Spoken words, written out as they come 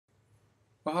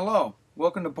Well, hello.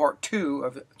 Welcome to part 2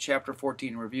 of Chapter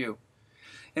 14 review.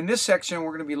 In this section,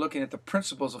 we're going to be looking at the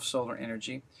principles of solar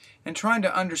energy and trying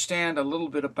to understand a little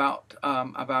bit about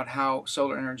how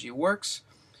solar energy works,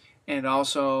 and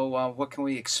also what can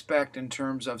we expect in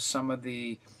terms of some of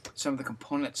the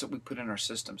components that we put in our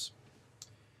systems.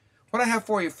 What I have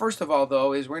for you, first of all,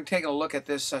 though, is we're going to take a look at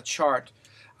this chart.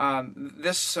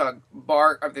 This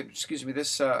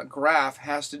graph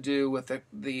has to do with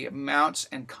the amounts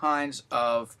and kinds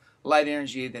of light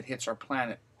energy that hits our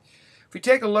planet. If we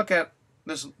take a look at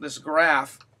this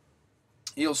graph,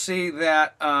 you'll see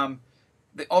that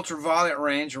the ultraviolet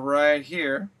range right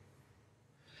here,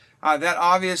 that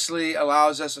obviously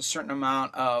allows us a certain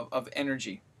amount of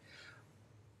energy.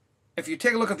 If you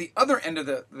take a look at the other end of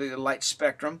the light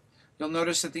spectrum, you'll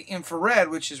notice that the infrared,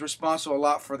 which is responsible a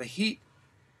lot for the heat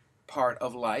part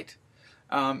of light,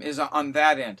 is on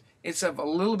that end. It's of a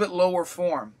little bit lower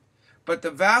form, but the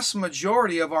vast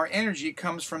majority of our energy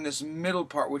comes from this middle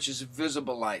part, which is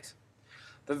visible light.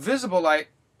 The visible light,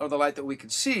 or the light that we can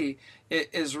see,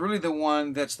 is really the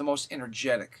one that's the most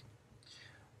energetic.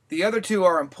 The other two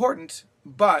are important,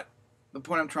 but the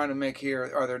point I'm trying to make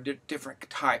here are there different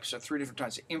types, or three different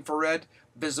types: infrared,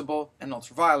 visible, and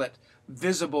ultraviolet.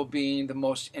 Visible being the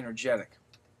most energetic.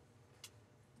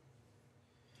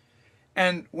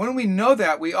 And when we know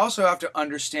that, we also have to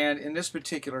understand in this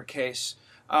particular case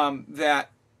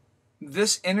that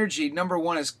this energy, number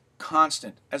one, is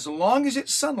constant. As long as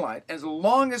it's sunlight, as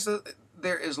long as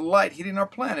there is light hitting our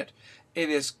planet,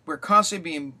 we're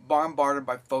constantly being bombarded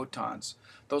by photons.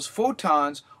 Those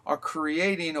photons are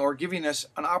creating or giving us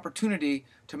an opportunity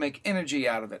to make energy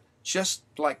out of it. Just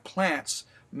like plants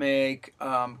make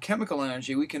chemical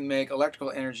energy, we can make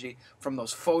electrical energy from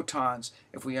those photons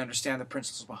if we understand the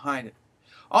principles behind it.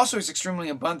 Also, it's extremely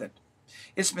abundant.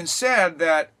 It's been said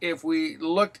that if we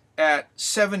looked at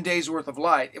 7 days worth of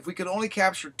light, if we could only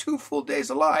capture 2 full days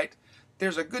of light,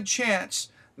 there's a good chance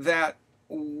that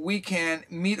we can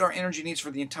meet our energy needs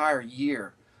for the entire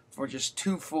year for just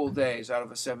 2 full days out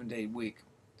of a 7-day week.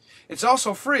 It's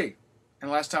also free.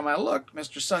 And last time I looked,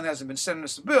 Mr. Sun hasn't been sending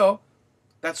us a bill.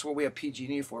 That's what we have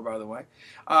PG&E for, by the way.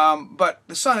 But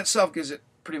the sun itself gives it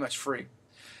pretty much free.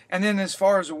 And then as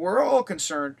far as we're all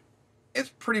concerned, it's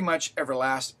pretty much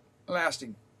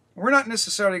everlasting. We're not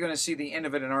necessarily going to see the end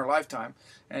of it in our lifetime,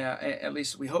 at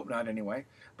least we hope not anyway.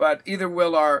 But either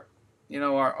will our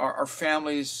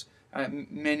families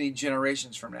many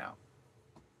generations from now.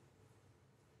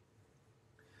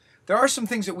 There are some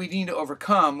things that we need to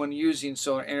overcome when using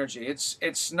solar energy.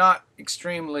 It's not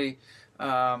extremely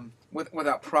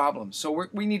without problems. So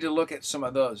we need to look at some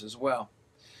of those as well.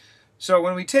 So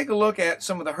when we take a look at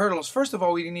some of the hurdles, first of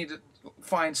all, we need to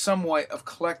find some way of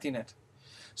collecting it.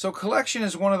 So collection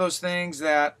is one of those things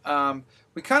that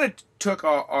we kind of took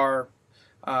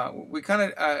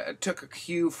took a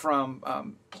cue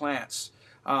from plants.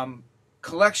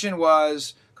 Collection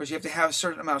was, because you have to have a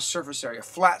certain amount of surface area.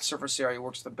 Flat surface area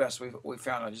works the best. We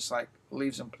found, just like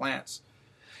leaves and plants.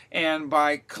 And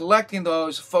by collecting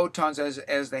those photons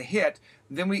as they hit,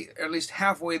 then we are at least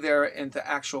halfway there into the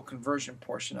actual conversion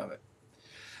portion of it.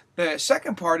 The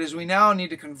second part is we now need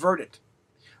to convert it.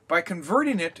 By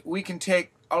converting it, we can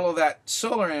take all of that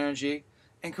solar energy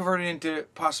and convert it into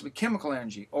possibly chemical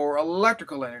energy or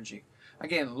electrical energy.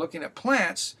 Again, looking at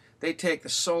plants, they take the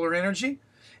solar energy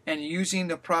and using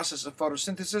the process of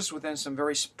photosynthesis within some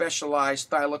very specialized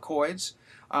thylakoids,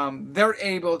 they're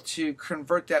able to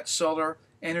convert that solar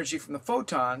energy from the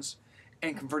photons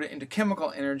and convert it into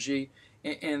chemical energy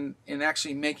in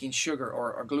actually making sugar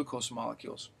or glucose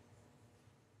molecules.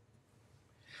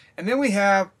 And then we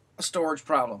have a storage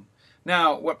problem.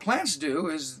 Now, what plants do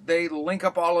is they link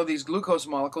up all of these glucose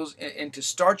molecules into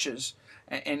starches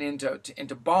and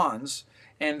into bonds,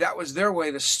 and that was their way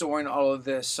to storing all of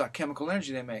this chemical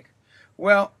energy they make.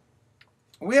 Well,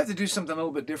 we have to do something a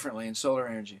little bit differently in solar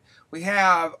energy. We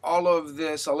have all of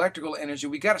this electrical energy.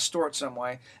 We got to store it some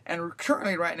way, and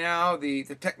currently right now the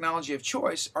technology of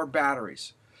choice are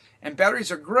batteries. And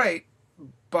batteries are great,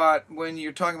 but when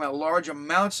you're talking about large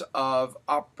amounts of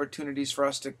opportunities for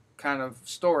us to kind of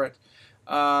store it,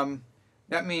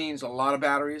 that means a lot of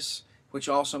batteries, which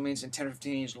also means in 10 or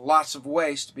 15 years lots of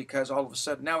waste, because all of a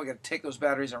sudden now we got to take those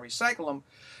batteries and recycle them,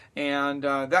 and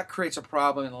that creates a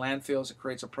problem in landfills. It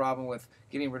creates a problem with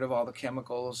getting rid of all the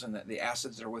chemicals and the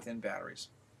acids that are within batteries.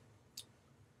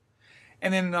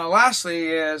 And then lastly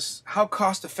is, how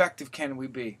cost effective can we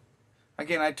be?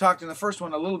 Again, I talked in the first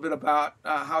one a little bit about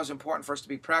how it's important for us to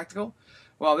be practical.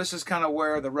 Well, this is kind of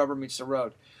where the rubber meets the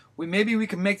road. Maybe we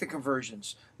can make the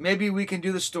conversions. Maybe we can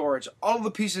do the storage. All of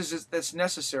the pieces that's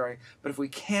necessary. But if we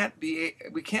can't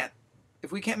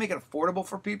if we can't make it affordable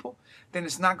for people, then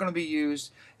it's not going to be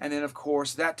used. And then, of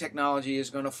course, that technology is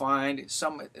going to find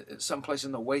some place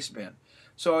in the waste bin.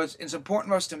 So it's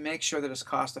important for us to make sure that it's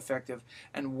cost effective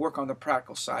and work on the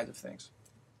practical side of things.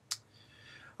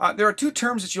 There are two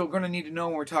terms that you're going to need to know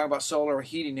when we're talking about solar or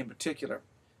heating in particular: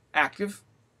 active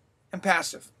and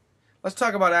passive. Let's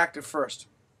talk about active first.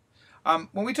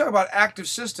 When we talk about active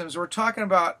systems, we're talking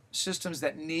about systems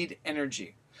that need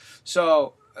energy.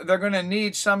 So they're going to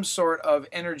need some sort of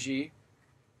energy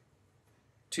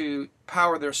to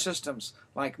power their systems,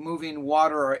 like moving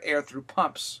water or air through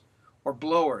pumps or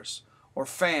blowers or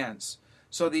fans.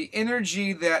 So the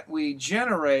energy that we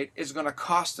generate is going to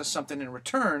cost us something in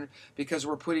return because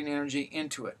we're putting energy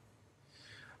into it.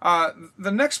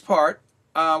 The next part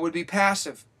would be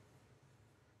passive.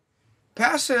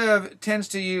 Passive tends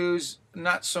to use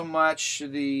not so much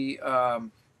the, I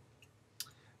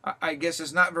guess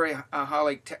it's not very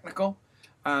highly technical.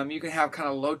 You can have kind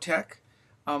of low tech,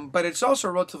 but it's also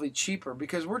relatively cheaper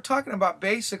because we're talking about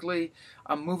basically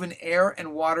moving air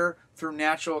and water through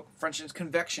natural, for instance,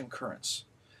 convection currents,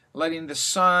 letting the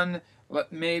sun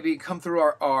maybe come through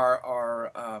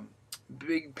our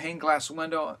big pane glass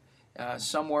window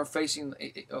somewhere facing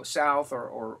south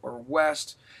or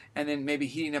west, and then maybe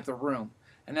heating up the room.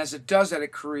 And as it does that,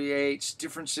 it creates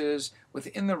differences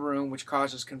within the room, which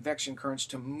causes convection currents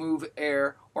to move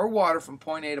air or water from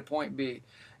point A to point B.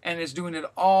 And it's doing it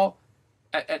all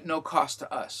at no cost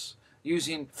to us,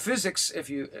 using physics, if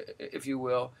you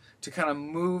will, to kind of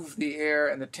move the air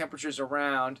and the temperatures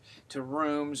around to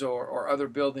rooms or other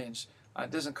buildings.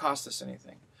 It doesn't cost us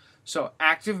anything. So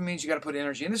active means you got to put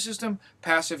energy in the system.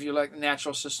 Passive, you let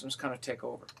natural systems kind of take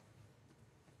over.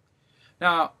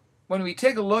 Now, when we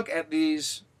take a look at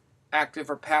these active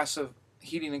or passive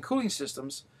heating and cooling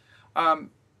systems,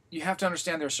 you have to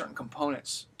understand there are certain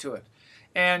components to it.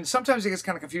 And sometimes it gets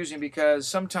kind of confusing because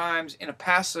sometimes in a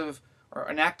passive or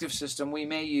an active system, we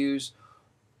may use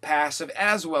passive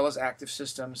as well as active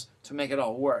systems to make it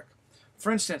all work.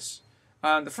 For instance,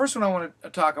 the first one I want to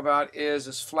talk about is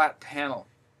this flat panel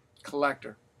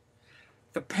collector.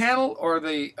 The panel or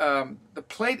the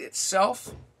plate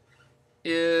itself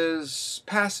is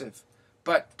passive,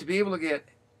 but to be able to get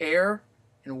air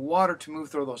and water to move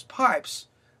through those pipes,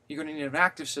 you're going to need an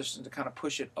active system to kind of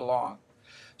push it along.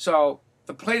 So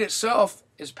the plate itself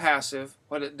is passive,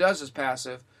 what it does is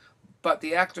passive, but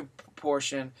the active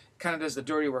portion kind of does the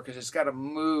dirty work because it's got to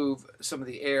move some of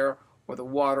the air or the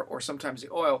water or sometimes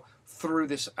the oil through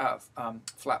this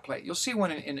flat plate. You'll see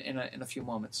one in a few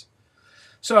moments.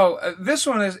 So this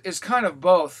one is kind of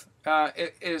both.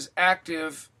 It is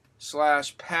active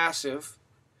 / passive,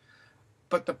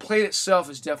 but the plate itself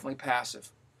is definitely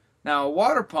passive. Now a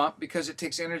water pump, because it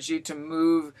takes energy to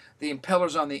move the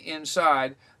impellers on the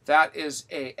inside, that is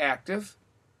active.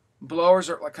 Blowers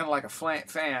are kind of like a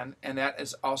fan, and that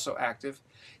is also active.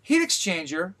 Heat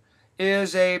exchanger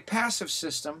is a passive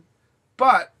system,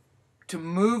 but to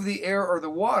move the air or the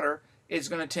water, it's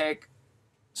going to take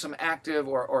some active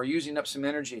or using up some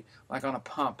energy, like on a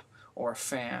pump or a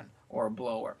fan or a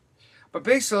blower. But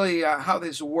basically how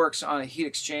this works on a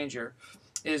heat exchanger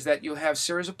is that you have a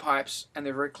series of pipes and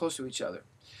they're very close to each other.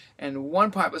 And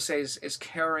one pipe, let's say, is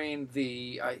carrying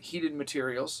the heated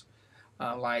materials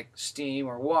like steam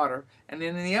or water, and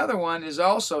then the other one is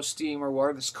also steam or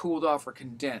water that's cooled off or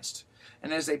condensed.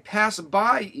 And as they pass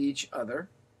by each other,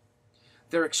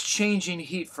 they're exchanging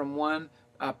heat from one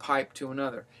pipe to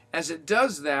another. As it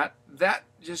does that, that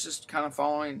just is kind of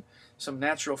following some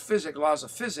natural laws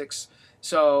of physics.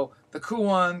 So the cool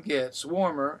one gets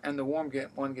warmer and the warm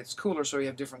one gets cooler, so you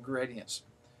have different gradients.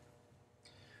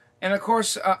 And of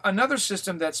course, another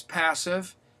system that's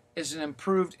passive is an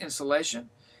improved insulation.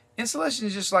 Insulation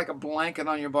is just like a blanket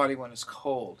on your body when it's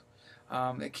cold.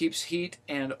 It keeps heat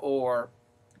and or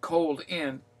cold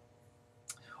in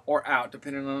or out,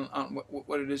 depending on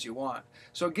what it is you want.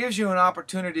 So it gives you an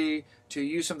opportunity to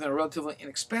use something relatively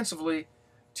inexpensively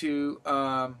to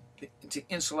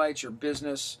insulate your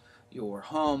business, your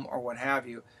home, or what have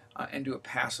you, and do it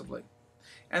passively.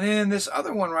 And then this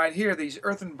other one right here, these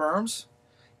earthen berms,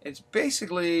 it's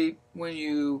basically when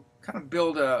you kind of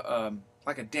build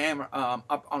like a dam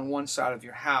up on one side of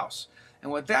your house.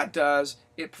 And what that does,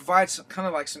 it provides kind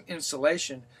of like some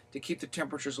insulation to keep the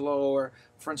temperatures lower,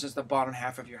 for instance, the bottom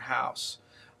half of your house,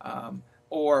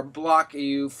 or block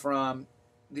you from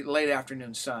the late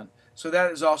afternoon sun. So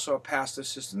that is also a passive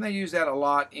system. They use that a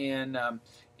lot in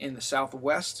the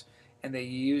Southwest, and they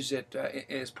use it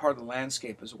as part of the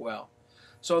landscape as well.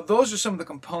 So those are some of the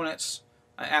components,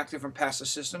 active and passive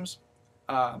systems.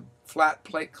 Flat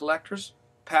plate collectors,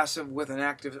 passive with an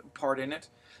active part in it,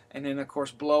 and then of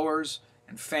course blowers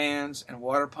and fans and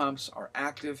water pumps are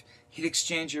active. Heat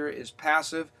exchanger is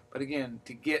passive, but again,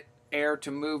 to get air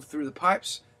to move through the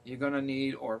pipes, you're going to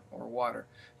need, or water,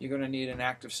 you're going to need an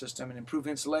active system, and improved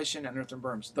insulation and earthen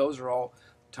berms. Those are all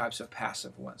types of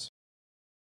passive ones.